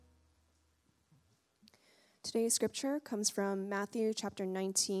Today's scripture comes from Matthew chapter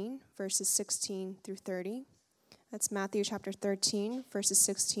 19, verses 16 through 30. That's Matthew chapter 13, verses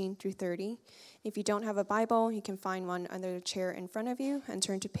 16 through 30. If you don't have a Bible, you can find one under the chair in front of you and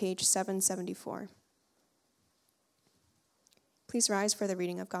turn to page 774. Please rise for the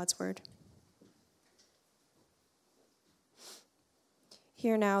reading of God's word.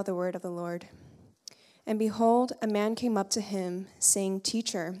 Hear now the word of the Lord. And behold, a man came up to him, saying,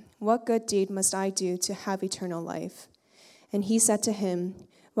 Teacher, what good deed must I do to have eternal life? And he said to him,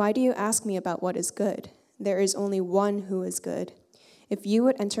 Why do you ask me about what is good? There is only one who is good. If you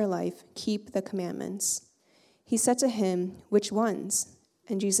would enter life, keep the commandments. He said to him, Which ones?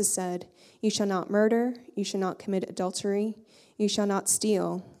 And Jesus said, You shall not murder, you shall not commit adultery, you shall not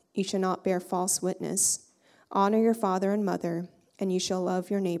steal, you shall not bear false witness. Honor your father and mother, and you shall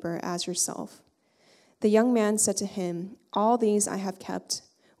love your neighbor as yourself. The young man said to him, All these I have kept.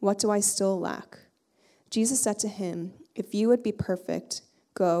 What do I still lack? Jesus said to him, If you would be perfect,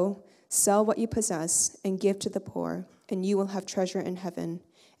 go, sell what you possess, and give to the poor, and you will have treasure in heaven.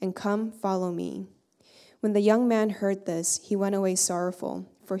 And come, follow me. When the young man heard this, he went away sorrowful,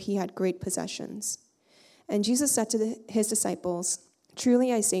 for he had great possessions. And Jesus said to his disciples,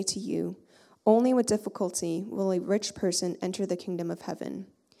 Truly I say to you, only with difficulty will a rich person enter the kingdom of heaven.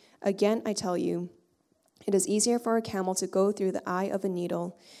 Again, I tell you, it is easier for a camel to go through the eye of a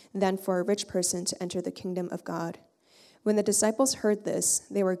needle than for a rich person to enter the kingdom of God. When the disciples heard this,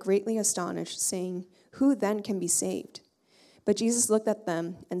 they were greatly astonished, saying, Who then can be saved? But Jesus looked at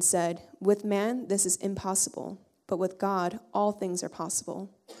them and said, With man this is impossible, but with God all things are possible.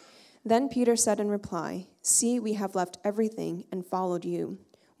 Then Peter said in reply, See, we have left everything and followed you.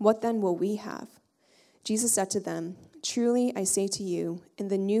 What then will we have? Jesus said to them, Truly I say to you, in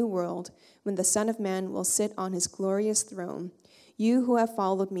the new world, when the Son of Man will sit on his glorious throne, you who have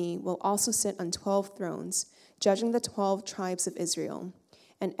followed me will also sit on 12 thrones, judging the 12 tribes of Israel.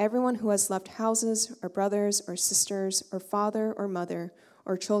 And everyone who has left houses or brothers or sisters or father or mother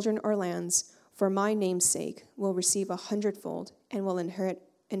or children or lands for my name's sake will receive 100-fold and will inherit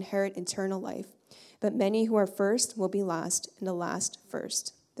eternal life. But many who are first will be last, and the last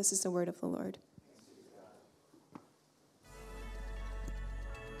first. This is the word of the Lord.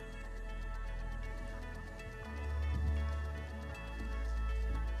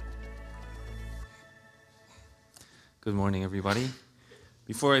 Good morning, everybody.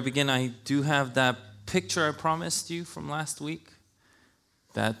 Before I begin, I do have that picture I promised you from last week.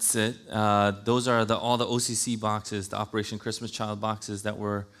 That's it. Those are all the OCC boxes, the Operation Christmas Child boxes that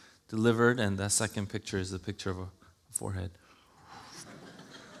were delivered, and the second picture is the picture of a forehead.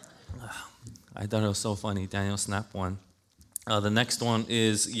 I thought it was so funny. Daniel snapped one. The next one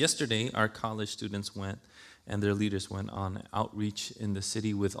is yesterday, our college students went, and their leaders went on outreach in the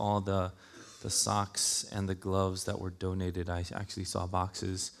city with all the socks and the gloves that were donated. I actually saw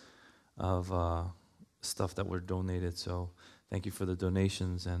boxes of stuff that were donated, so thank you for the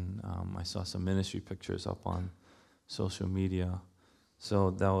donations, and I saw some ministry pictures up on social media, so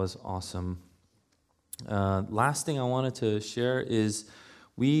that was awesome. Last thing I wanted to share is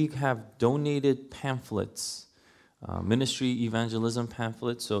we have donated pamphlets, ministry evangelism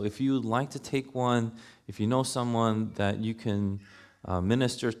pamphlets, so if you would like to take one, if you know someone that you can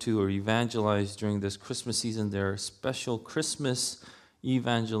minister to or evangelize during this Christmas season, there are special Christmas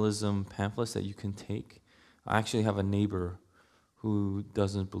evangelism pamphlets that you can take. I actually have a neighbor who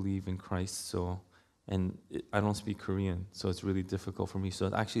doesn't believe in Christ, and I don't speak Korean, so it's really difficult for me.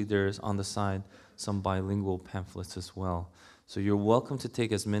 So actually there's on the side some bilingual pamphlets as well. So you're welcome to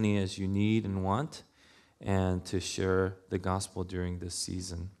take as many as you need and want and to share the gospel during this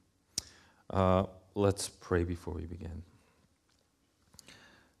season. Let's pray before we begin.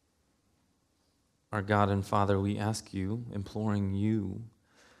 Our God and Father, we ask you, imploring you,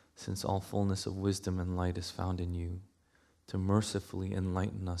 since all fullness of wisdom and light is found in you, to mercifully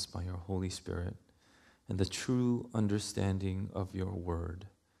enlighten us by your Holy Spirit and the true understanding of your word,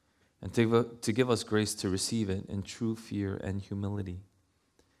 and to give us grace to receive it in true fear and humility.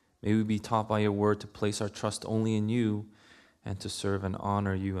 May we be taught by your word to place our trust only in you and to serve and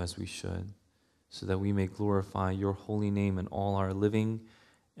honor you as we should, so that we may glorify your holy name in all our living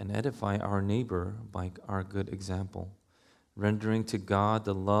and edify our neighbor by our good example, rendering to God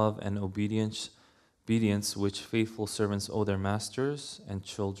the love and obedience which faithful servants owe their masters and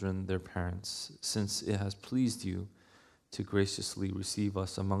children their parents, since it has pleased you to graciously receive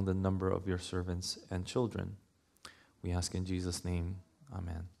us among the number of your servants and children. We ask in Jesus' name,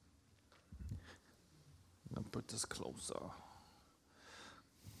 amen. I'm going to put this closer.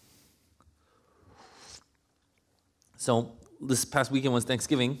 So this past weekend was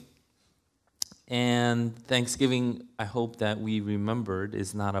Thanksgiving, And Thanksgiving, I hope that we remembered,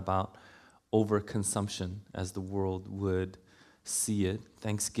 is not about overconsumption as the world would see it.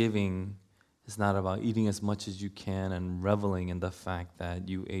 Thanksgiving is not about eating as much as you can and reveling in the fact that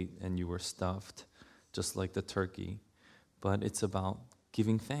you ate and you were stuffed, just like the turkey. But it's about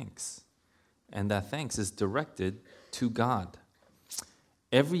giving thanks. And that thanks is directed to God.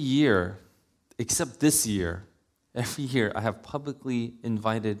 Every year, except this year, every year I have publicly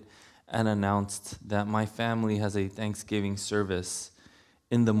invited and announced that my family has a Thanksgiving service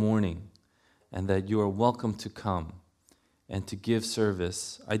in the morning and that you are welcome to come and to give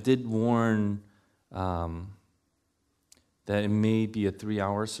service. I did warn that it may be a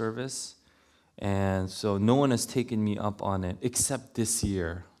 3-hour service, and so no one has taken me up on it except this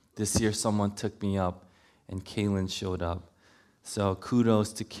year. This year someone took me up and Kaylin showed up. So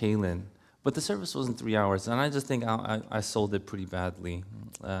kudos to Kaylin. But the service wasn't 3 hours, and I just think I sold it pretty badly.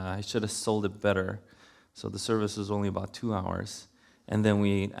 I should have sold it better. So the service was only about 2 hours, and then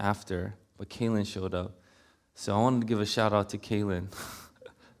we ate after. But Kaylin showed up. So I wanted to give a shout out to Kaylin.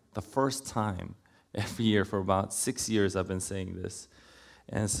 The first time every year for about 6 years I've been saying this.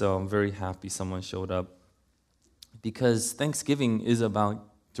 And so I'm very happy someone showed up. Because Thanksgiving is about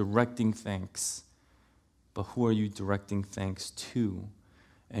directing thanks. But who are you directing thanks to?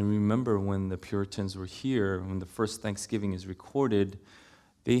 And remember when the Puritans were here, when the first Thanksgiving is recorded,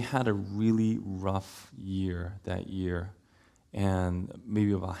 they had a really rough year that year. And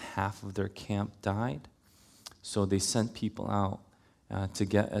maybe about half of their camp died. So they sent people out to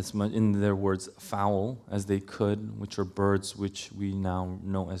get as much, in their words, fowl as they could, which are birds which we now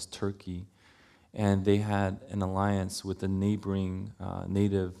know as turkey. And they had an alliance with the neighboring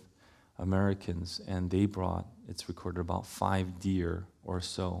Native Americans, and they brought, it's recorded, about 5 deer or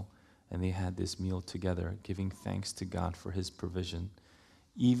so, and they had this meal together, giving thanks to God for his provision.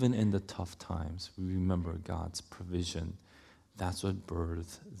 Even in the tough times, we remember God's provision. That's what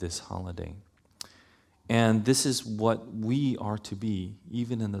birthed this holiday. And this is what we are to be.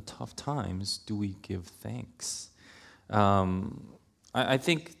 Even in the tough times, do we give thanks? I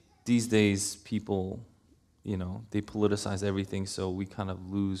think these days people, they politicize everything, so we kind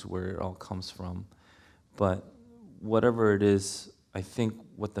of lose where it all comes from. But whatever it is, I think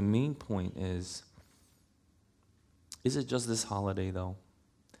what the main point is it just this holiday, though?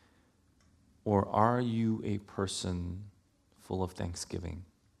 Or are you a person full of thanksgiving?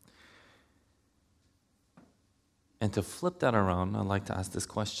 And to flip that around, I'd like to ask this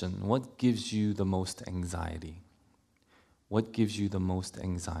question. What gives you the most anxiety? What gives you the most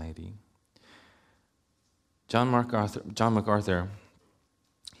anxiety? John MacArthur,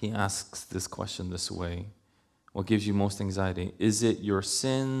 he asks this question this way. What gives you most anxiety? Is it your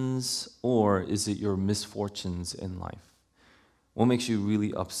sins or is it your misfortunes in life? What makes you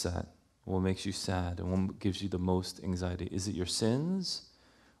really upset? What makes you sad? And what gives you the most anxiety? Is it your sins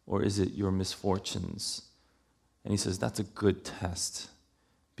or is it your misfortunes? And he says that's a good test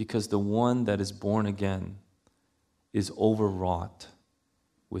because the one that is born again is overwrought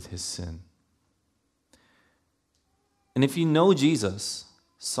with his sin. And if you know Jesus,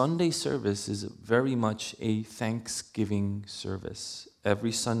 Sunday service is very much a thanksgiving service.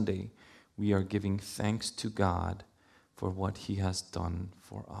 Every Sunday, we are giving thanks to God for what he has done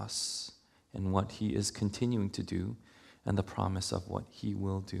for us and what he is continuing to do and the promise of what he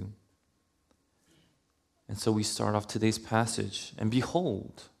will do. And so we start off today's passage. And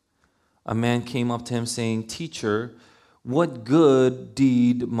behold, a man came up to him saying, "Teacher, what good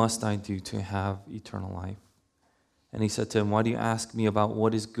deed must I do to have eternal life?" And he said to him, "Why do you ask me about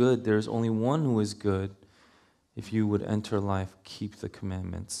what is good? There is only one who is good. If you would enter life, keep the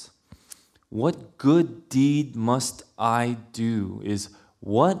commandments." What good deed must I do is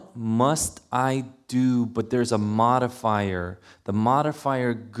what must I do? But there's a modifier. The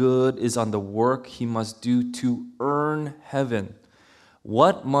modifier good is on the work he must do to earn heaven.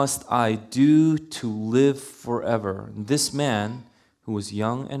 What must I do to live forever? This man, who was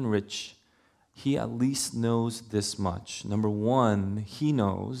young and rich, he at least knows this much. Number one, he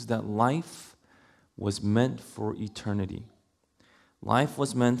knows that life was meant for eternity. Life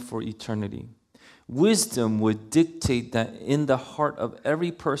was meant for eternity. Wisdom would dictate that in the heart of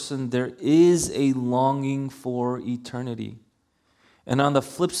every person there is a longing for eternity. And on the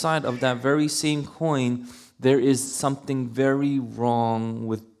flip side of that very same coin, there is something very wrong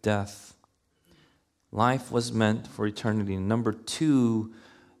with death. Life was meant for eternity. Number two,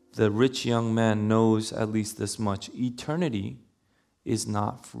 the rich young man knows at least this much. Eternity is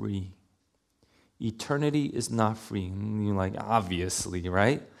not free. Eternity is not free. And you're like, obviously,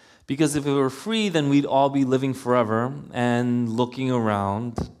 right? Because if it were free, then we'd all be living forever and looking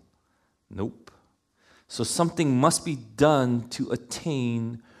around. Nope. So something must be done to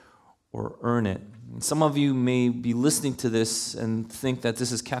attain or earn it. And some of you may be listening to this and think that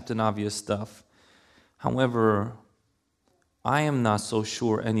this is Captain Obvious stuff. However, I am not so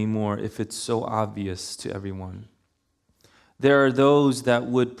sure anymore if it's so obvious to everyone. There are those that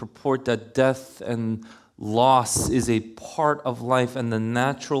would purport that death and loss is a part of life and the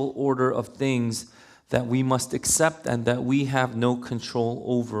natural order of things that we must accept and that we have no control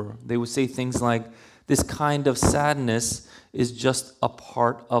over. They would say things like, this kind of sadness is just a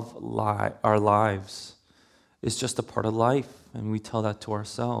part of our lives. It's just a part of life, and we tell that to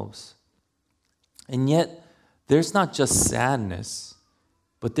ourselves. And yet, there's not just sadness,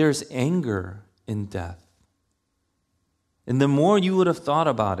 but there's anger in death. And the more you would have thought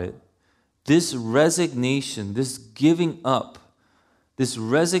about it, this resignation, this giving up, this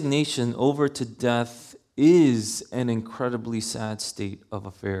resignation over to death is an incredibly sad state of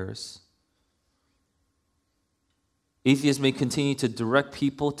affairs. Atheists may continue to direct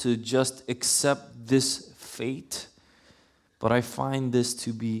people to just accept this fate, but I find this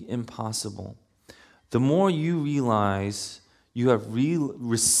to be impossible. The more you realize you have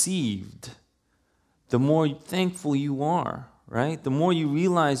received, the more thankful you are, right? The more you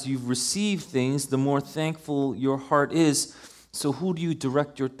realize you've received things, the more thankful your heart is. So who do you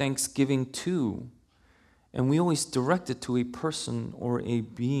direct your thanksgiving to? And we always direct it to a person or a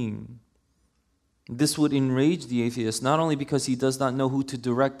being. This would enrage the atheist, not only because he does not know who to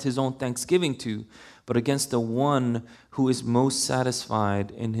direct his own thanksgiving to, but against the one who is most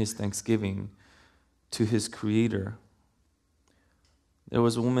satisfied in his thanksgiving, to his Creator. There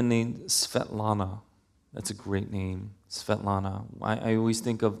was a woman named Svetlana. That's a great name, Svetlana. I always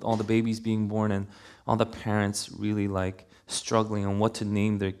think of all the babies being born and all the parents really struggling on what to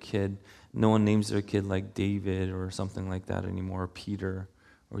name their kid. No one names their kid like David or something like that anymore, or Peter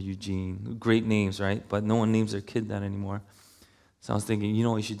or Eugene. Great names, right? But no one names their kid that anymore. So I was thinking, you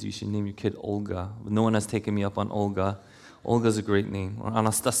know what you should do? You should name your kid Olga. But no one has taken me up on Olga. Olga's a great name. Or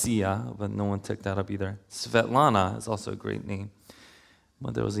Anastasia, but no one took that up either. Svetlana is also a great name.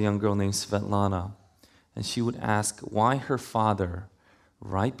 But there was a young girl named Svetlana. And she would ask why her father,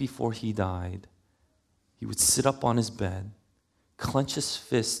 right before he died, he would sit up on his bed, clench his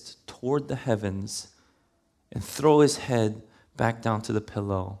fist toward the heavens, and throw his head back down to the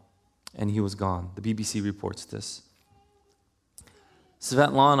pillow, and he was gone. The BBC reports this.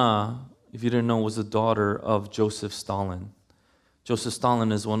 Svetlana, if you didn't know, was the daughter of Joseph Stalin. Joseph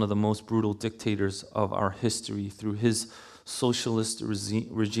Stalin is one of the most brutal dictators of our history. Through his socialist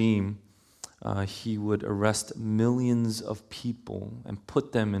regime, he would arrest millions of people and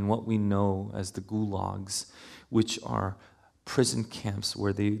put them in what we know as the gulags, which are prison camps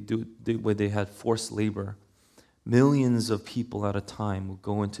where they had forced labor. Millions of people at a time would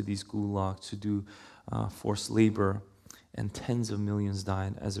go into these gulags to do forced labor, and tens of millions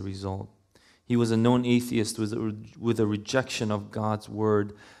died as a result. He was a known atheist with a rejection of God's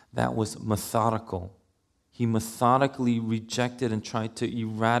word that was methodical. He methodically rejected and tried to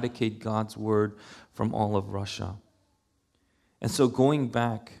eradicate God's word from all of Russia. And so going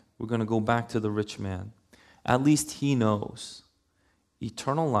back, we're going to go back to the rich man. At least he knows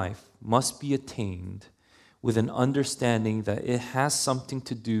eternal life must be attained with an understanding that it has something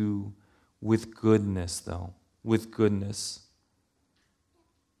to do with goodness, though. With goodness.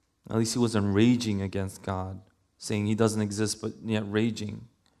 At least he wasn't raging against God, saying he doesn't exist, but yet raging.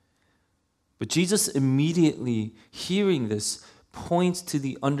 But Jesus immediately, hearing this, points to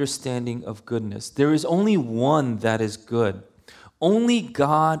the understanding of goodness. There is only one that is good. Only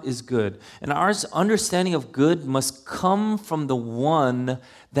God is good. And our understanding of good must come from the one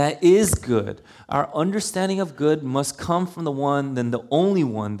that is good. Our understanding of good must come from the one, then the only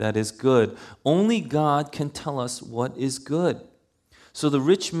one that is good. Only God can tell us what is good. So the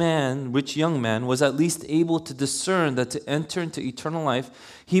rich young man, was at least able to discern that to enter into eternal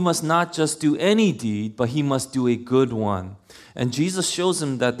life, he must not just do any deed, but he must do a good one. And Jesus shows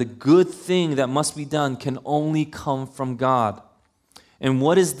him that the good thing that must be done can only come from God. And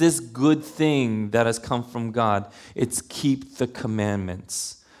what is this good thing that has come from God? It's keep the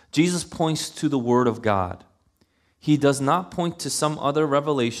commandments. Jesus points to the Word of God. He does not point to some other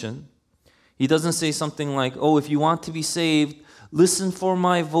revelation. He doesn't say something like, oh, if you want to be saved, listen for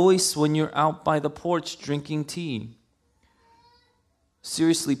my voice when you're out by the porch drinking tea.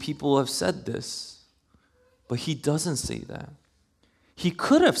 Seriously, people have said this, but he doesn't say that. He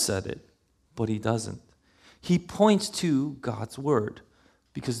could have said it, but he doesn't. He points to God's word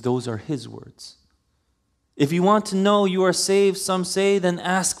because those are his words. If you want to know you are saved, some say, then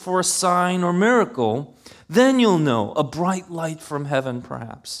ask for a sign or miracle. Then you'll know, a bright light from heaven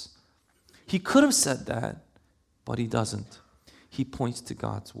perhaps. He could have said that, but he doesn't. He points to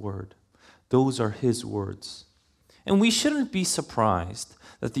God's word. Those are his words. And we shouldn't be surprised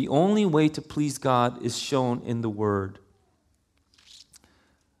that the only way to please God is shown in the word.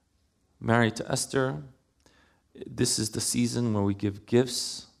 Married to Esther, this is the season where we give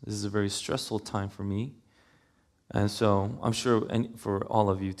gifts. This is a very stressful time for me. And so I'm sure for all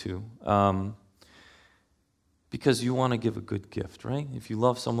of you too. Because you want to give a good gift, right? If you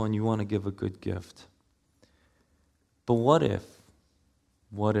love someone, you want to give a good gift. But what if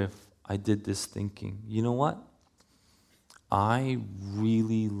I did this thinking, you know what? I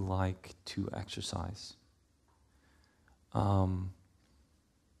really like to exercise. When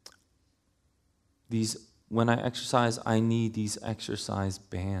I exercise, I need these exercise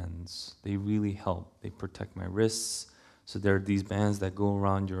bands. They really help. They protect my wrists. So there are these bands that go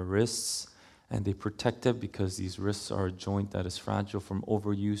around your wrists, and they protect it because these wrists are a joint that is fragile from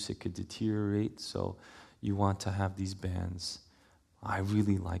overuse. It could deteriorate, so you want to have these bands. I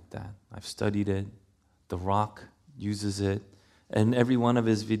really like that. I've studied it. The Rock uses it. And every one of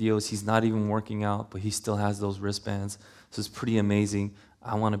his videos, he's not even working out, but he still has those wristbands. So it's pretty amazing.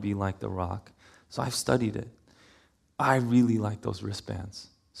 I want to be like The Rock. So I've studied it. I really like those wristbands.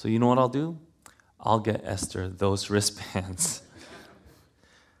 So you know what I'll do? I'll get Esther those wristbands.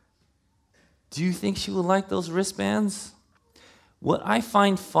 Do you think she would like those wristbands? What I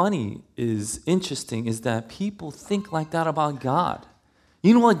find interesting, is that people think like that about God.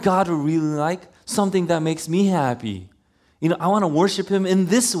 You know what God would really like? Something that makes me happy. I want to worship him in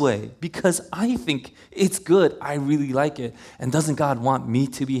this way because I think it's good. I really like it. And doesn't God want me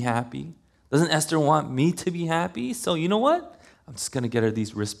to be happy? Doesn't Esther want me to be happy? So you know what? I'm just going to get her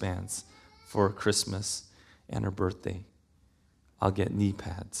these wristbands for Christmas and her birthday. I'll get knee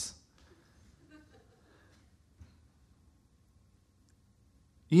pads.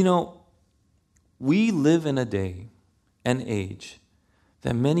 We live in a day and age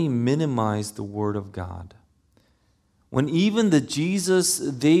that many minimize the Word of God. When even the Jesus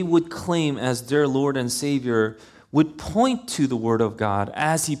they would claim as their Lord and Savior would point to the Word of God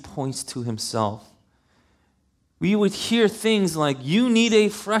as he points to himself. We would hear things like, you need a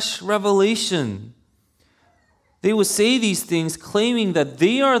fresh revelation. They would say these things claiming that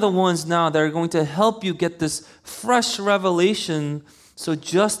they are the ones now that are going to help you get this fresh revelation. So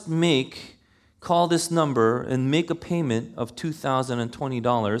just call this number and make a payment of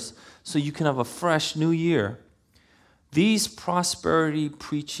 $2,020 so you can have a fresh new year. These prosperity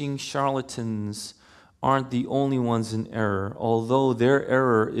preaching charlatans aren't the only ones in error, although their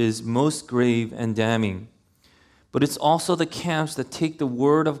error is most grave and damning. But it's also the camps that take the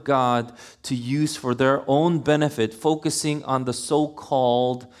Word of God to use for their own benefit, focusing on the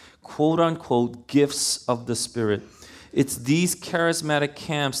so-called, quote-unquote, gifts of the Spirit. It's these charismatic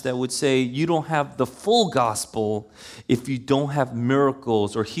camps that would say you don't have the full gospel if you don't have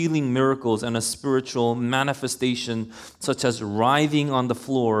miracles or healing miracles and a spiritual manifestation such as writhing on the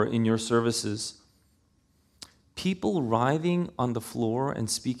floor in your services. People writhing on the floor and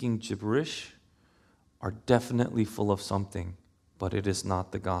speaking gibberish are definitely full of something, but it is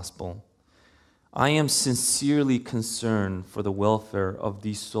not the gospel. I am sincerely concerned for the welfare of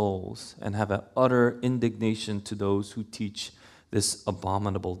these souls and have an utter indignation to those who teach this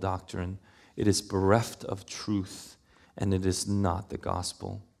abominable doctrine. It is bereft of truth, and it is not the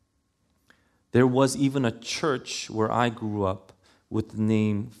gospel. There was even a church where I grew up with the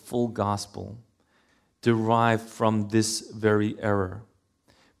name Full Gospel, derived from this very error.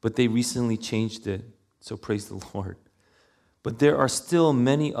 But they recently changed it, so praise the Lord. But there are still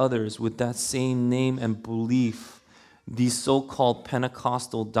many others with that same name and belief, these so-called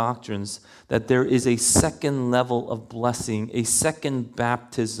Pentecostal doctrines, that there is a second level of blessing, a second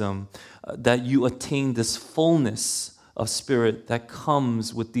baptism, that you attain this fullness of spirit that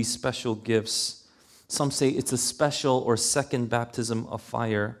comes with these special gifts. Some say it's a special or second baptism of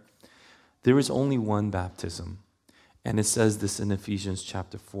fire. There is only one baptism, and it says this in Ephesians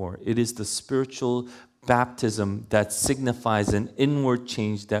chapter 4. It is the spiritual baptism that signifies an inward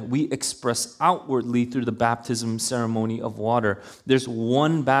change that we express outwardly through the baptism ceremony of water. There's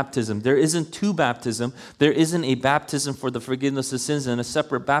one baptism. There isn't two baptisms. There isn't a baptism for the forgiveness of sins and a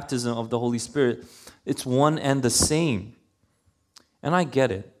separate baptism of the Holy Spirit. It's one and the same. And I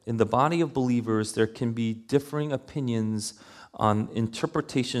get it. In the body of believers, there can be differing opinions on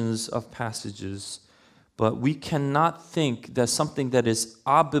interpretations of passages, but we cannot think that something that is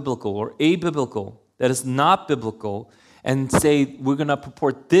abiblical or abiblical, that is not biblical, and say we're going to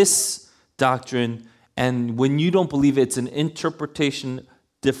purport this doctrine, and when you don't believe it, it's an interpretation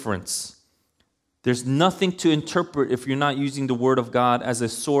difference. There's nothing to interpret if you're not using the Word of God as a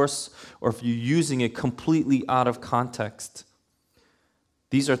source or if you're using it completely out of context.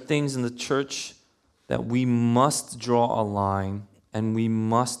 These are things in the church that we must draw a line and we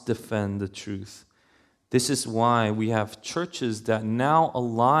must defend the truth. This is why we have churches that now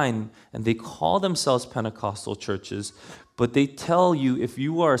align, and they call themselves Pentecostal churches, but they tell you if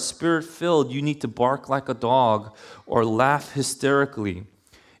you are Spirit-filled, you need to bark like a dog or laugh hysterically.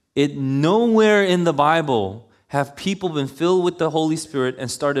 Nowhere in the Bible have people been filled with the Holy Spirit and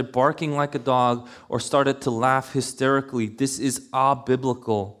started barking like a dog or started to laugh hysterically. This is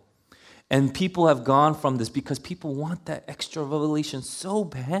abiblical. And people have gone from this because people want that extra revelation so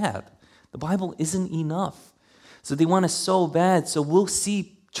bad. The Bible isn't enough. So they want it so bad. So we'll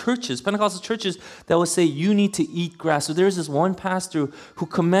see churches, Pentecostal churches, that will say you need to eat grass. So there's this one pastor who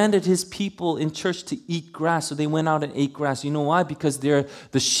commanded his people in church to eat grass. So they went out and ate grass. You know why? Because they're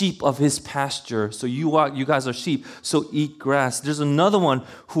the sheep of his pasture. So you guys are sheep. So eat grass. There's another one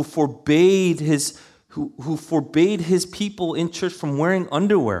who forbade his people in church from wearing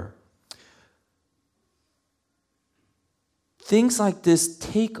underwear. Things like this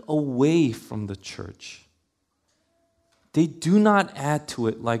take away from the church. They do not add to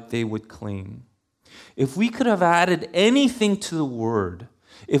it like they would claim. If we could have added anything to the Word,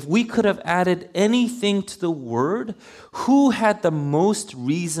 who had the most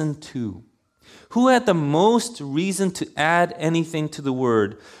reason to? Who had the most reason to add anything to the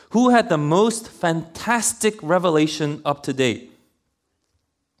Word? Who had the most fantastic revelation up to date?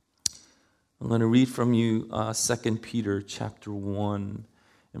 I'm going to read from you 2 Peter chapter 1.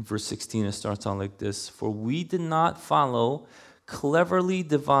 In verse 16, it starts out like this. For we did not follow cleverly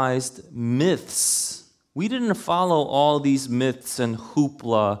devised myths. We didn't follow all these myths and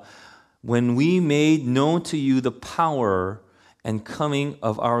hoopla when we made known to you the power and coming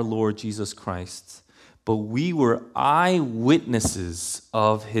of our Lord Jesus Christ. But we were eyewitnesses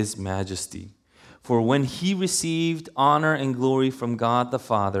of his majesty. For when he received honor and glory from God the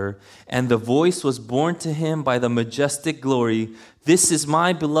Father, and the voice was borne to him by the majestic glory, this is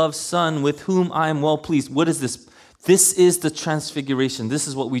my beloved Son with whom I am well pleased. What is this? This is the transfiguration. This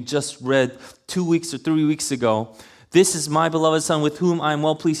is what we just read 2 weeks or 3 weeks ago. This is my beloved Son with whom I am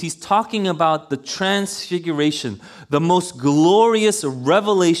well pleased. He's talking about the transfiguration, the most glorious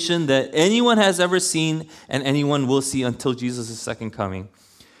revelation that anyone has ever seen and anyone will see until Jesus' second coming.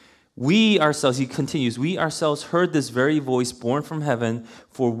 We ourselves, he continues, we ourselves heard this very voice born from heaven,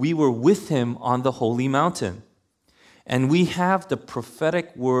 for we were with him on the holy mountain. And we have the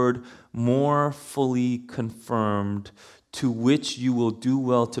prophetic word more fully confirmed, to which you will do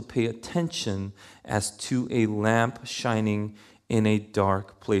well to pay attention as to a lamp shining in a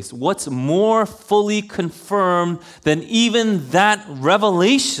dark place. What's more fully confirmed than even that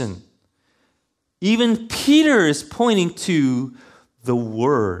revelation? Even Peter is pointing to the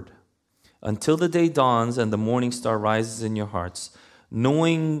Word. Until the day dawns and the morning star rises in your hearts,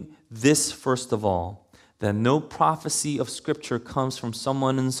 knowing this first of all, that no prophecy of Scripture comes from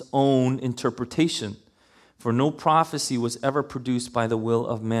someone's own interpretation. For no prophecy was ever produced by the will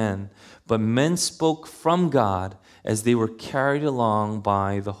of man, but men spoke from God as they were carried along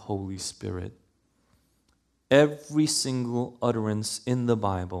by the Holy Spirit. Every single utterance in the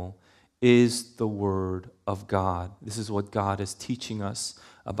Bible is the Word of God. This is what God is teaching us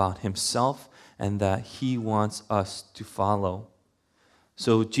about himself and that he wants us to follow.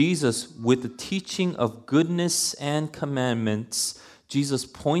 So Jesus, with the teaching of goodness and commandments, Jesus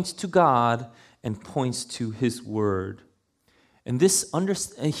points to God and points to his word. And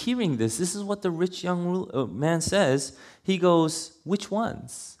hearing this is what the rich young man says. He goes, which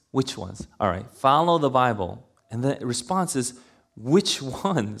ones? Which ones? All right, follow the Bible. And the response is, which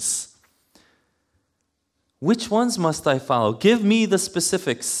ones? Which ones must I follow? Give me the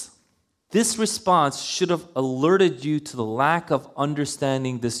specifics. This response should have alerted you to the lack of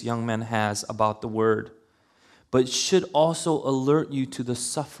understanding this young man has about the word, but should also alert you to the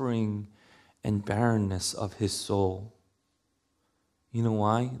suffering and barrenness of his soul. You know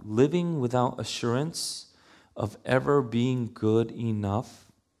why? Living without assurance of ever being good enough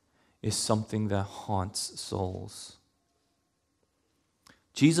is something that haunts souls.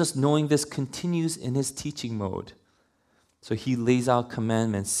 Jesus, knowing this, continues in his teaching mode. So he lays out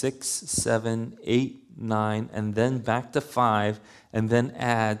commandments 6, 7, 8, 9, and then back to 5, and then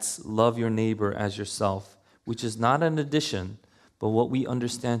adds, love your neighbor as yourself, which is not an addition, but what we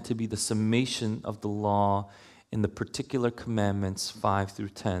understand to be the summation of the law in the particular commandments 5 through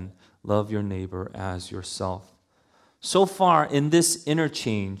 10. Love your neighbor as yourself. So far in this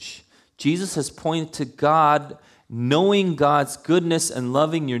interchange, Jesus has pointed to God, knowing God's goodness and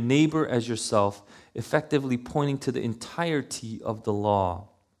loving your neighbor as yourself, effectively pointing to the entirety of the law.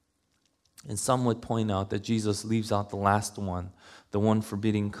 And some would point out that Jesus leaves out the last one, the one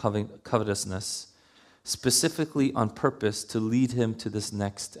forbidding covetousness, specifically on purpose to lead him to this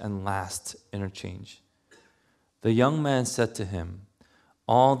next and last interchange. The young man said to him,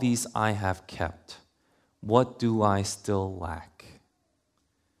 "All these I have kept. What do I still lack?"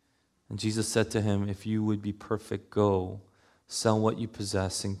 And Jesus said to him, "If you would be perfect, go, sell what you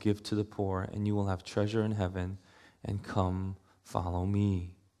possess and give to the poor, and you will have treasure in heaven, and come, follow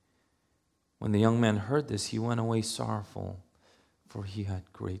me." When the young man heard this, he went away sorrowful, for he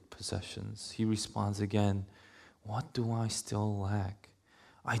had great possessions. He responds again, "What do I still lack?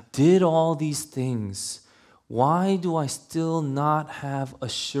 I did all these things. Why do I still not have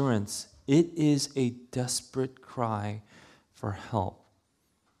assurance?" It is a desperate cry for help.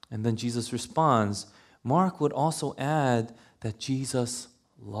 And then Jesus responds. Mark would also add that Jesus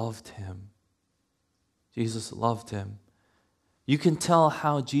loved him. Jesus loved him. You can tell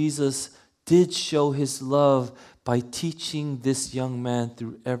how Jesus did show his love by teaching this young man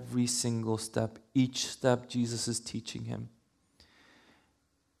through every single step. Each step Jesus is teaching him.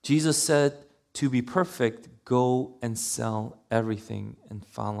 Jesus said, to be perfect, go and sell everything and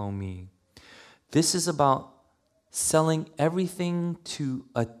follow me. This is about selling everything to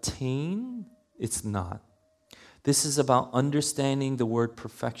attain. It's not. This is about understanding the word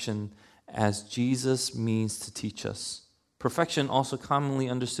perfection as Jesus means to teach us. Perfection, also commonly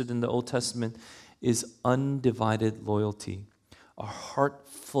understood in the Old Testament, is undivided loyalty, a heart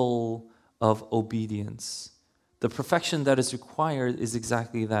full of obedience. The perfection that is required is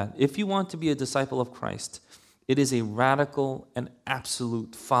exactly that. If you want to be a disciple of Christ, it is a radical and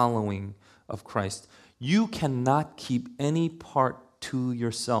absolute following of Christ. You cannot keep any part to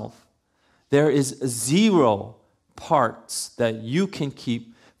yourself. There is 0 parts that you can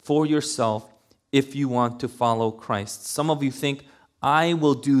keep for yourself if you want to follow Christ. Some of you think, I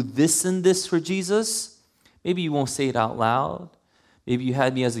will do this and this for Jesus. Maybe you won't say it out loud. Maybe you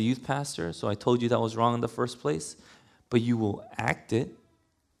had me as a youth pastor, so I told you that was wrong in the first place. But you will act it.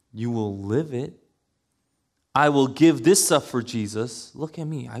 You will live it. I will give this up for Jesus. Look at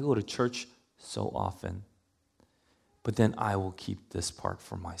me. I go to church so often. But then I will keep this part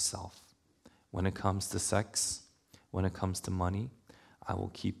for myself. When it comes to sex, when it comes to money, I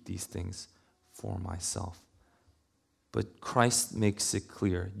will keep these things for myself. But Christ makes it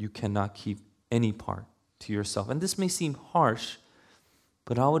clear you cannot keep any part to yourself. And this may seem harsh,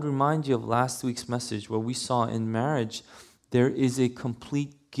 but I would remind you of last week's message where we saw in marriage there is a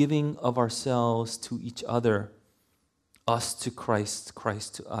complete giving of ourselves to each other, us to Christ,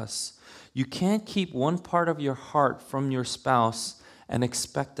 Christ to us. You can't keep one part of your heart from your spouse and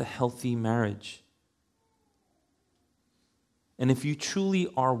expect a healthy marriage. And if you truly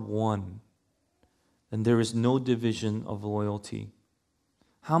are one, then there is no division of loyalty.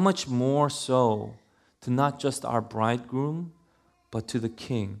 How much more so to not just our bridegroom, but to the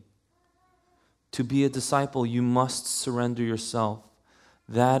King. To be a disciple, you must surrender yourself.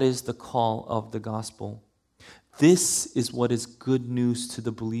 That is the call of the gospel. This is what is good news to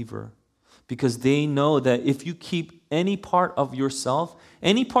the believer, because they know that if you keep any part of yourself,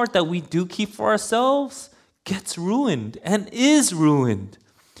 any part that we do keep for ourselves gets ruined and is ruined,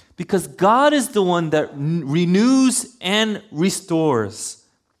 because God is the one that renews and restores.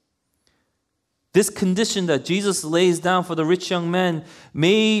 This condition that Jesus lays down for the rich young man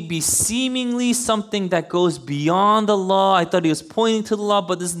may be seemingly something that goes beyond the law. I thought he was pointing to the law,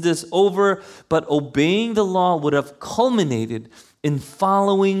 but isn't this over? But obeying the law would have culminated in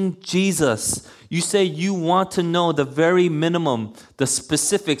following Jesus. You say you want to know the very minimum, the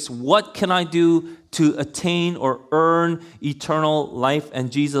specifics. What can I do to attain or earn eternal life? And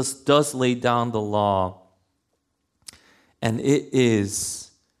Jesus does lay down the law. And it is,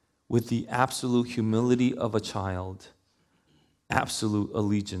 with the absolute humility of a child, absolute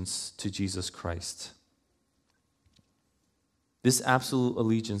allegiance to Jesus Christ. This absolute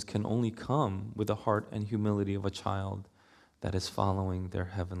allegiance can only come with the heart and humility of a child that is following their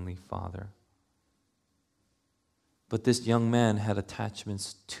heavenly Father. But this young man had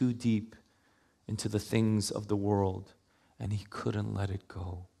attachments too deep into the things of the world, and he couldn't let it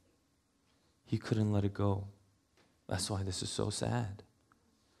go. He couldn't let it go. That's why this is so sad.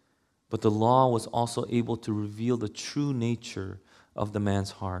 But the law was also able to reveal the true nature of the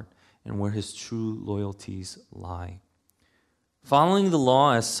man's heart and where his true loyalties lie. Following the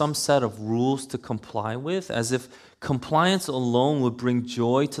law as some set of rules to comply with, as if compliance alone would bring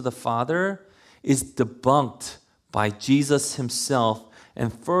joy to the Father, is debunked by Jesus himself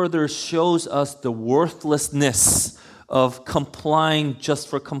and further shows us the worthlessness of complying just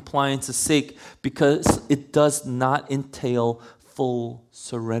for compliance's sake, because it does not entail full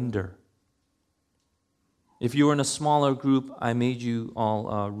surrender. If you were in a smaller group, I made you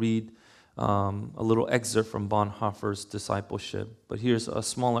all read a little excerpt from Bonhoeffer's Discipleship. But here's a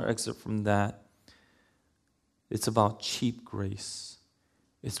smaller excerpt from that. It's about cheap grace.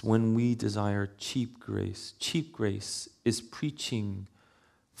 It's when we desire cheap grace. Cheap grace is preaching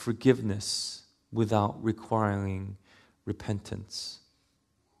forgiveness without requiring repentance.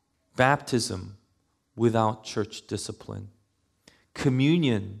 Baptism without church discipline.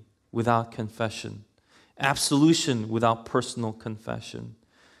 Communion without confession. Absolution without personal confession.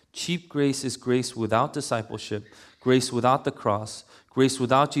 Cheap grace is grace without discipleship, grace without the cross, grace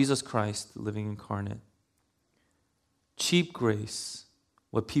without Jesus Christ living incarnate. Cheap grace,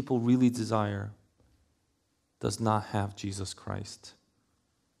 what people really desire, does not have Jesus Christ.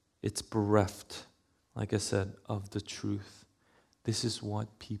 It's bereft, like I said, of the truth. This is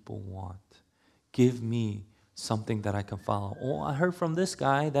what people want. Give me something that I can follow. Oh, I heard from this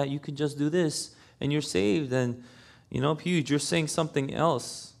guy that you can just do this and you're saved. And, Hugh, you're saying something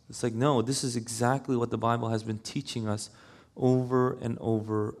else. It's like, no, this is exactly what the Bible has been teaching us over and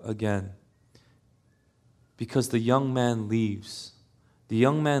over again. Because the young man leaves. The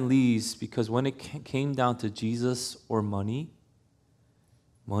young man leaves because when it came down to Jesus or money,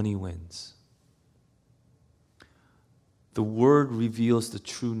 money wins. The word reveals the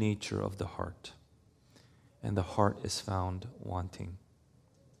true nature of the heart, and the heart is found wanting.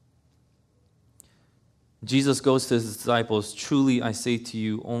 Jesus goes to his disciples, "Truly I say to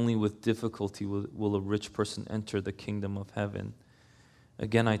you, only with difficulty will a rich person enter the kingdom of heaven.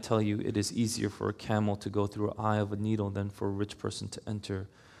 Again, I tell you, it is easier for a camel to go through the eye of a needle than for a rich person to enter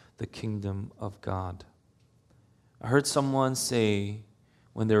the kingdom of God." I heard someone say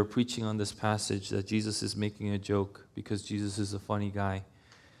when they were preaching on this passage that Jesus is making a joke because Jesus is a funny guy.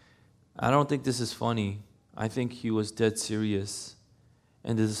 I don't think this is funny. I think he was dead serious.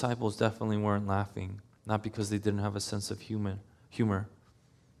 And the disciples definitely weren't laughing, not because they didn't have a sense of humor.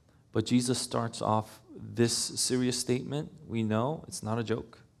 But Jesus starts off this serious statement. We know it's not a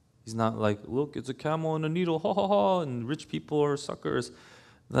joke. He's not like, look, it's a camel and a needle, ha ha ha, and rich people are suckers.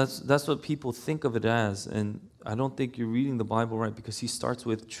 That's what people think of it as. And I don't think you're reading the Bible right, because he starts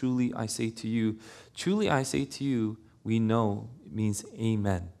with, "Truly I say to you." Truly I say to you, we know it means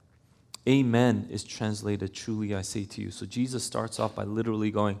amen. Amen is translated, "Truly I say to you." So Jesus starts off by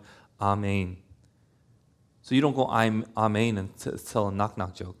literally going, amen. So you don't go, amen, and tell a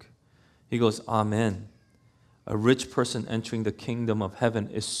knock-knock joke. He goes, amen. A rich person entering the kingdom of heaven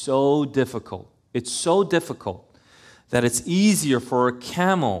is so difficult. It's so difficult that it's easier for a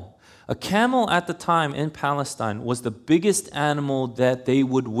camel. A camel at the time in Palestine was the biggest animal that they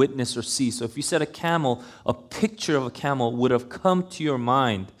would witness or see. So if you said a camel, a picture of a camel would have come to your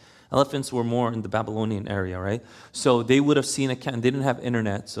mind. Elephants were more in the Babylonian area, right? So they would have seen a camel. They didn't have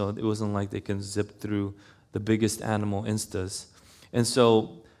internet, so it wasn't like they can zip through the biggest animal instas. And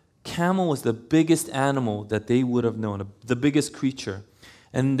so camel was the biggest animal that they would have known, the biggest creature.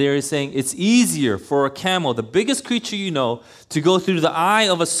 And they're saying it's easier for a camel, the biggest creature you know, to go through the eye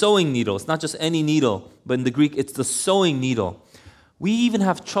of a sewing needle. It's not just any needle, but in the Greek, it's the sewing needle. We even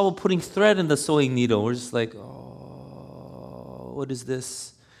have trouble putting thread in the sewing needle. We're just like, oh, what is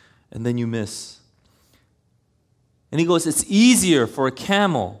this? And then you miss. And he goes, it's easier for a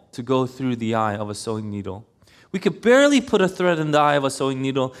camel to go through the eye of a sewing needle. We could barely put a thread in the eye of a sewing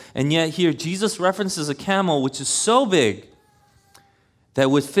needle, and yet here Jesus references a camel which is so big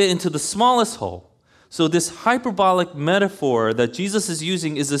that would fit into the smallest hole. So this hyperbolic metaphor that Jesus is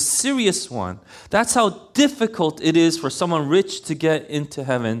using is a serious one. That's how difficult it is for someone rich to get into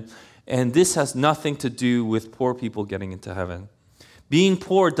heaven, and this has nothing to do with poor people getting into heaven. Being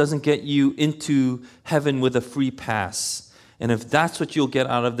poor doesn't get you into heaven with a free pass. And if that's what you'll get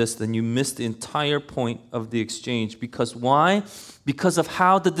out of this, then you miss the entire point of the exchange. Because why? Because of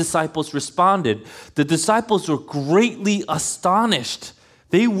how the disciples responded. The disciples were greatly astonished.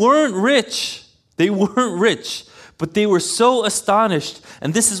 They weren't rich. But they were so astonished.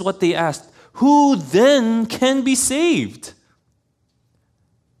 And this is what they asked. Who then can be saved?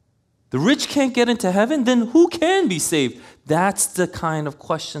 The rich can't get into heaven, then who can be saved? That's the kind of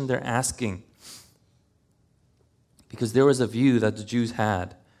question they're asking. Because there was a view that the Jews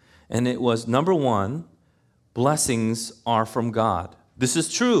had. And it was, number one, blessings are from God. This is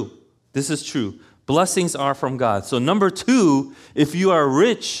true. Blessings are from God. So number two, if you are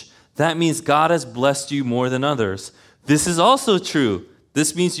rich, that means God has blessed you more than others. This is also true.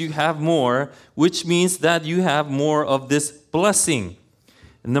 This means you have more, which means that you have more of this blessing.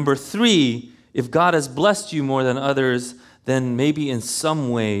 And number three, If God has blessed you more than others, then maybe in some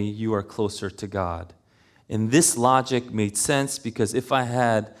way you are closer to God. And this logic made sense because if I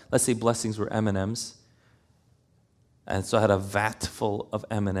had, let's say blessings were M&Ms, and so I had a vat full of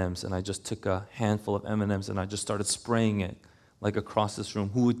M&Ms, and I just took a handful of M&Ms and I just started spraying it like across this room,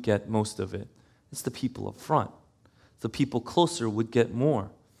 who would get most of it? It's the people up front. The people closer would get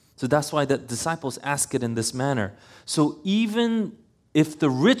more. So that's why the disciples ask it in this manner. So even if the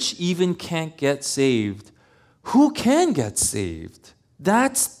rich even can't get saved, who can get saved?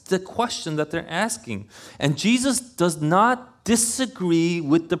 That's the question that they're asking. And Jesus does not disagree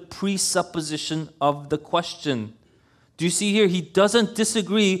with the presupposition of the question. Do you see here? He doesn't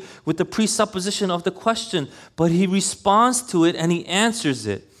disagree with the presupposition of the question, but he responds to it and he answers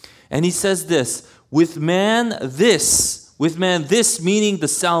it. And he says this, with man this meaning the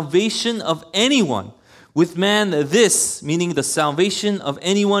salvation of anyone. With man this, meaning the salvation of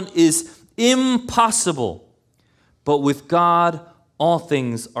anyone is impossible. But with God, all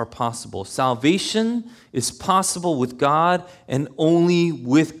things are possible. Salvation is possible with God and only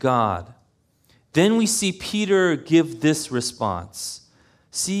with God. Then we see Peter give this response.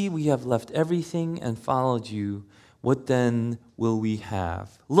 See, we have left everything and followed you. What then will we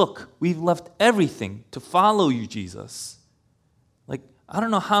have? Look, we've left everything to follow you, Jesus. Like, I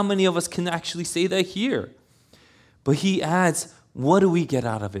don't know how many of us can actually say that here. But he adds, what do we get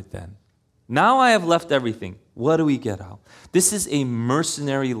out of it then? Now I have left everything. What do we get out? This is a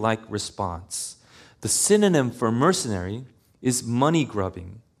mercenary-like response. The synonym for mercenary is money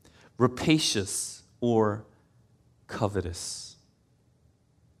grubbing, rapacious, or covetous.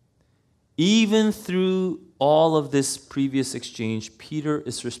 Even through all of this previous exchange, Peter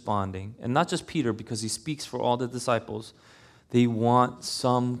is responding, and not just Peter, because he speaks for all the disciples. They want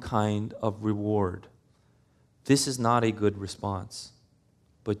some kind of reward. This is not a good response.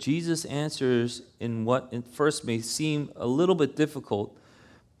 But Jesus answers in what at first may seem a little bit difficult,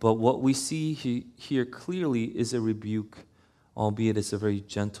 but what we see here clearly is a rebuke, albeit it's a very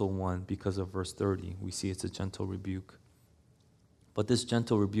gentle one because of verse 30. We see it's a gentle rebuke. But this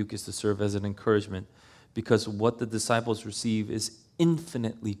gentle rebuke is to serve as an encouragement because what the disciples receive is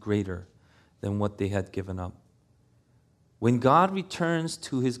infinitely greater than what they had given up. When God returns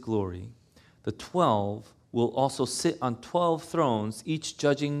to his glory, the 12 will also sit on 12 thrones, each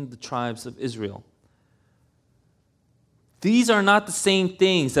judging the tribes of Israel. These are not the same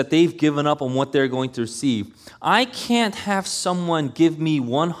things that they've given up on what they're going to receive. I can't have someone give me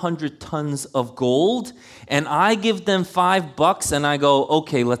 100 tons of gold and I give them $5 and I go,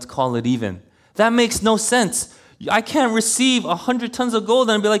 okay, let's call it even. That makes no sense. I can't receive 100 tons of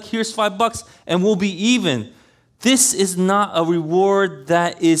gold and be like, here's $5 and we'll be even. This is not a reward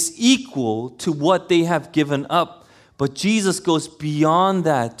that is equal to what they have given up. But Jesus goes beyond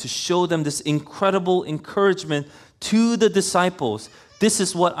that to show them this incredible encouragement to the disciples. This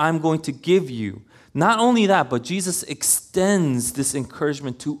is what I'm going to give you. Not only that, but Jesus extends this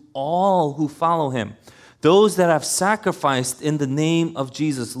encouragement to all who follow him. Those that have sacrificed in the name of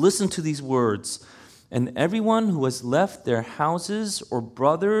Jesus. Listen to these words. And everyone who has left their houses or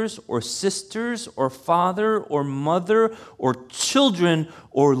brothers or sisters or father or mother or children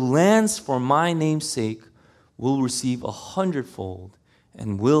or lands for my name's sake will receive 100-fold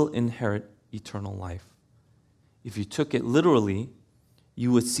and will inherit eternal life. If you took it literally,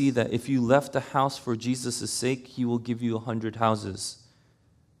 you would see that if you left a house for Jesus' sake, he will give you 100 houses.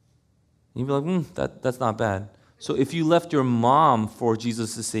 You'd be like, that's not bad. So if you left your mom for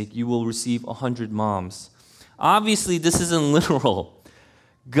Jesus' sake, you will receive 100 moms. Obviously, this isn't literal.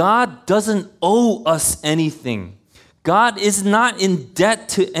 God doesn't owe us anything. God is not in debt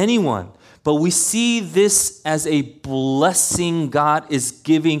to anyone. But we see this as a blessing God is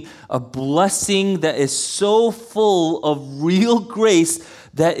giving, a blessing that is so full of real grace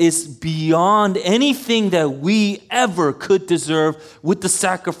that is beyond anything that we ever could deserve with the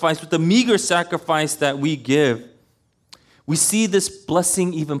sacrifice, with the meager sacrifice that we give. We see this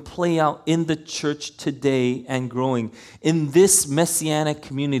blessing even play out in the church today and growing. In this messianic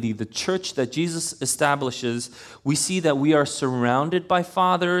community, the church that Jesus establishes, we see that we are surrounded by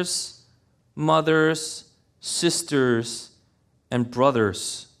fathers, mothers, sisters, and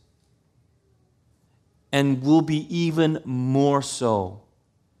brothers. And will be even more so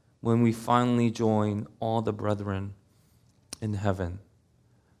when we finally join all the brethren in heaven.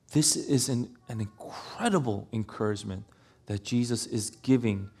 This is an incredible encouragement that Jesus is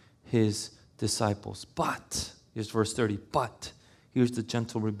giving his disciples. But, here's verse 30, but, here's the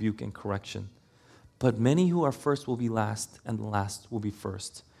gentle rebuke and correction. But many who are first will be last, and the last will be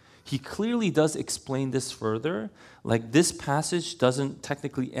first. he clearly does explain this further. Like this passage doesn't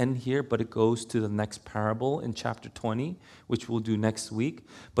technically end here, but it goes to the next parable in chapter 20, which we'll do next week.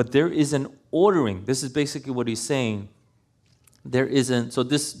 But there is an ordering. This is basically what he's saying. There isn't, so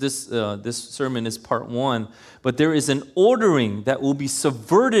this sermon is part 1, but there is an ordering that will be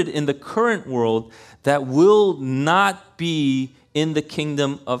subverted in the current world that will not be in the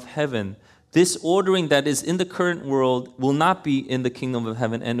kingdom of heaven. This ordering that is in the current world will not be in the kingdom of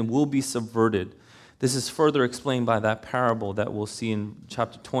heaven and it will be subverted. This is further explained by that parable that we'll see in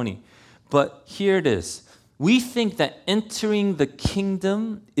chapter 20. But here it is. We think that entering the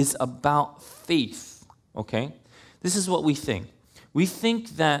kingdom is about faith, okay? This is what we think. We think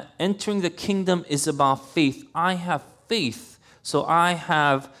that entering the kingdom is about faith. I have faith, so I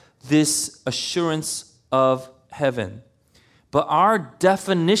have this assurance of heaven. But our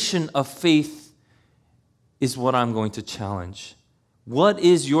definition of faith is what I'm going to challenge. What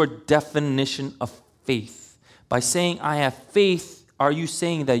is your definition of faith? By saying I have faith, are you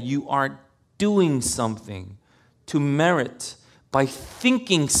saying that you are doing something to merit? By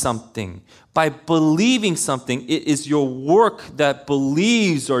thinking something, by believing something, it is your work that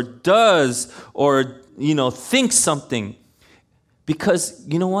believes or does or, thinks something. Because,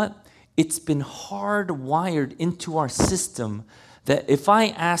 you know what? It's been hardwired into our system that if I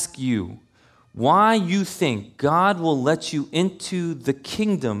ask you why you think God will let you into the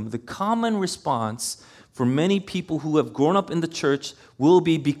kingdom, the common response for many people who have grown up in the church will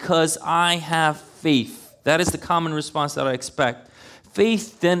be because I have faith. That is the common response that I expect.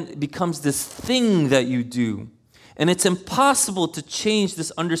 Faith then becomes this thing that you do. And it's impossible to change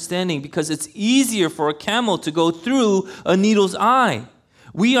this understanding because it's easier for a camel to go through a needle's eye.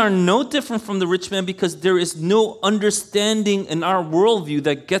 We are no different from the rich man because there is no understanding in our worldview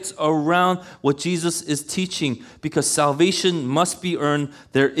that gets around what Jesus is teaching, because salvation must be earned.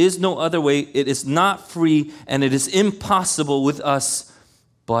 There is no other way. It is not free and it is impossible with us,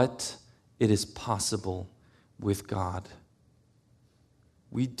 but it is possible with God.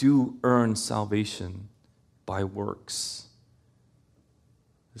 We do earn salvation by works.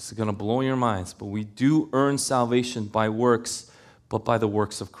 This is going to blow your minds, but we do earn salvation by works, but by the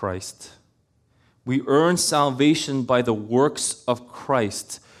works of Christ. We earn salvation by the works of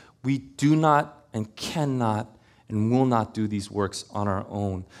Christ. We do not and cannot and will not do these works on our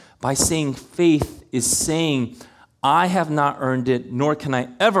own. By saying faith is saying, I have not earned it, nor can I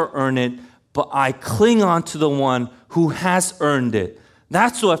ever earn it, but I cling on to the one who has earned it.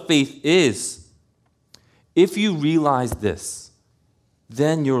 That's what faith is. If you realize this,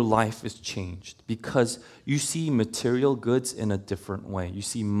 then your life is changed because you see material goods in a different way. You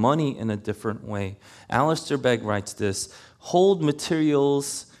see money in a different way. Alistair Begg writes this: hold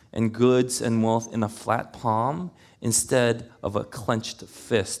materials and goods and wealth in a flat palm instead of a clenched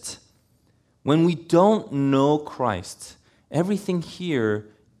fist. When we don't know Christ, everything here,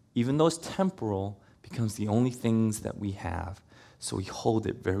 even though it's temporal, becomes the only things that we have. So we hold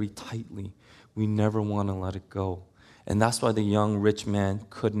it very tightly. We never want to let it go. And that's why the young rich man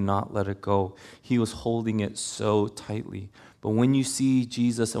could not let it go. He was holding it so tightly. But when you see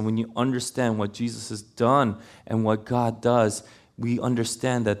Jesus and when you understand what Jesus has done and what God does, we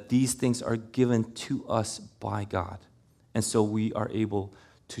understand that these things are given to us by God. And so we are able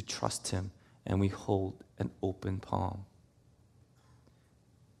to trust Him and we hold an open palm.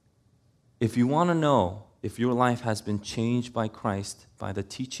 If you want to know if your life has been changed by Christ, by the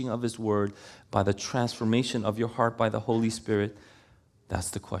teaching of His Word, by the transformation of your heart by the Holy Spirit, that's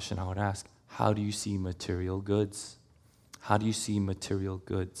the question I would ask. How do you see material goods? How do you see material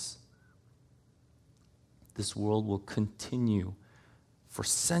goods? This world will continue for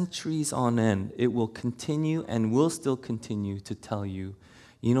centuries on end. It will continue and will still continue to tell you,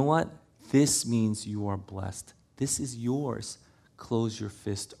 you know what? This means you are blessed. This is yours. Close your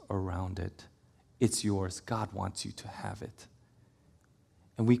fist around it. It's yours. God wants you to have it.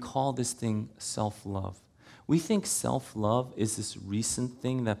 And we call this thing self-love. We think self-love is this recent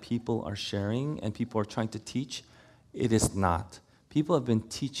thing that people are sharing and people are trying to teach. It is not. People have been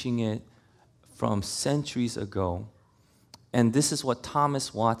teaching it from centuries ago. And this is what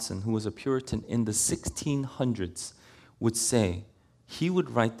Thomas Watson, who was a Puritan in the 1600s, would say. He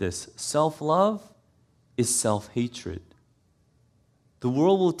would write this: self-love is self-hatred. The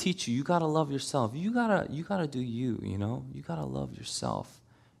world will teach you got to love yourself. You gotta do you, You got to love yourself.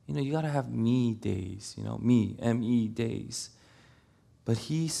 You got to have me days, me, M-E days. But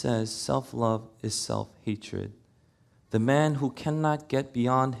he says self-love is self-hatred. The man who cannot get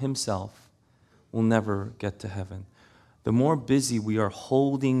beyond himself will never get to heaven. The more busy we are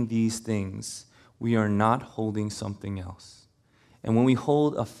holding these things, we are not holding something else. And when we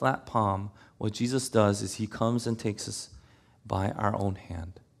hold a flat palm, what Jesus does is he comes and takes us by our own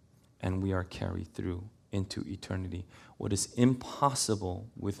hand, and we are carried through into eternity. What is impossible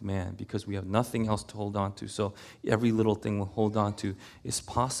with man, because we have nothing else to hold on to, so every little thing we'll hold on to, is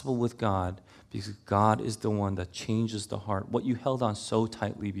possible with God, because God is the one that changes the heart. What you held on so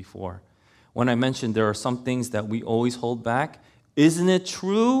tightly before. When I mentioned there are some things that we always hold back, isn't it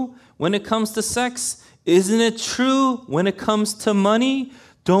true when it comes to sex? Isn't it true when it comes to money?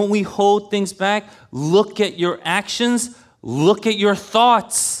 Don't we hold things back? Look at your actions. Look at your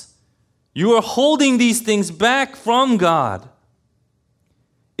thoughts. You are holding these things back from God.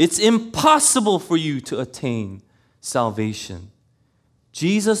 It's impossible for you to attain salvation.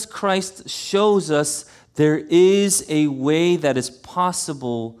 Jesus Christ shows us there is a way that is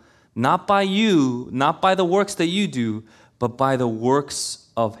possible, not by you, not by the works that you do, but by the works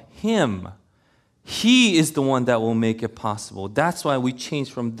of Him. He is the one that will make it possible. That's why we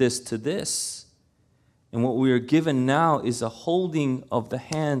change from this to this. And what we are given now is a holding of the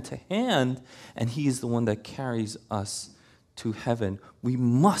hand to hand, and He is the one that carries us to heaven. We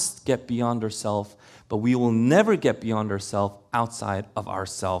must get beyond ourselves, but we will never get beyond ourselves outside of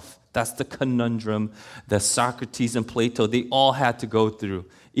ourselves. That's the conundrum that Socrates and Plato, they all had to go through.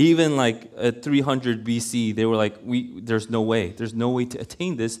 Even like at 300 BC, they were like, there's no way. There's no way to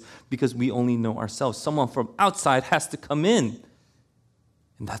attain this because we only know ourselves. Someone from outside has to come in.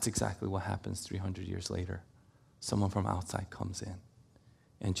 And that's exactly what happens 300 years later. Someone from outside comes in.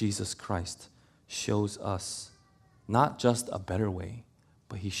 And Jesus Christ shows us not just a better way,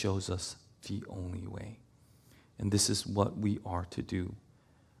 but He shows us the only way. And this is what we are to do.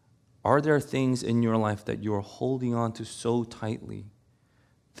 Are there things in your life that you're holding on to so tightly?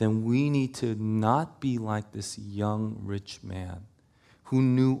 Then we need to not be like this young rich man who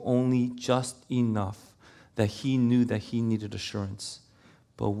knew only just enough that he knew that he needed assurance.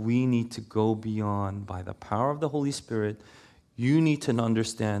 But we need to go beyond by the power of the Holy Spirit. You need to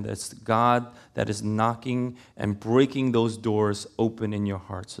understand that it's God that is knocking and breaking those doors open in your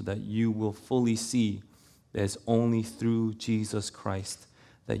heart so that you will fully see that it's only through Jesus Christ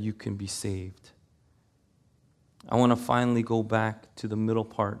that you can be saved. I want to finally go back to the middle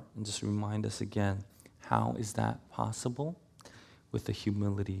part and just remind us again, how is that possible? With the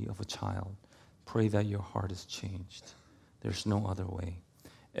humility of a child. Pray that your heart is changed. There's no other way.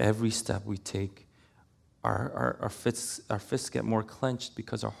 Every step we take, our fists get more clenched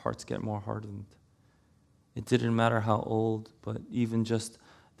because our hearts get more hardened. It didn't matter how old, but even just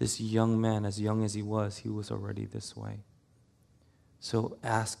this young man, as young as he was already this way. So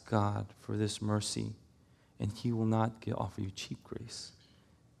ask God for this mercy, and He will not offer you cheap grace,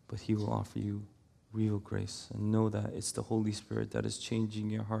 but He will offer you real grace. And know that it's the Holy Spirit that is changing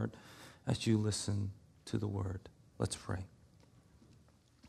your heart as you listen to the Word. Let's pray.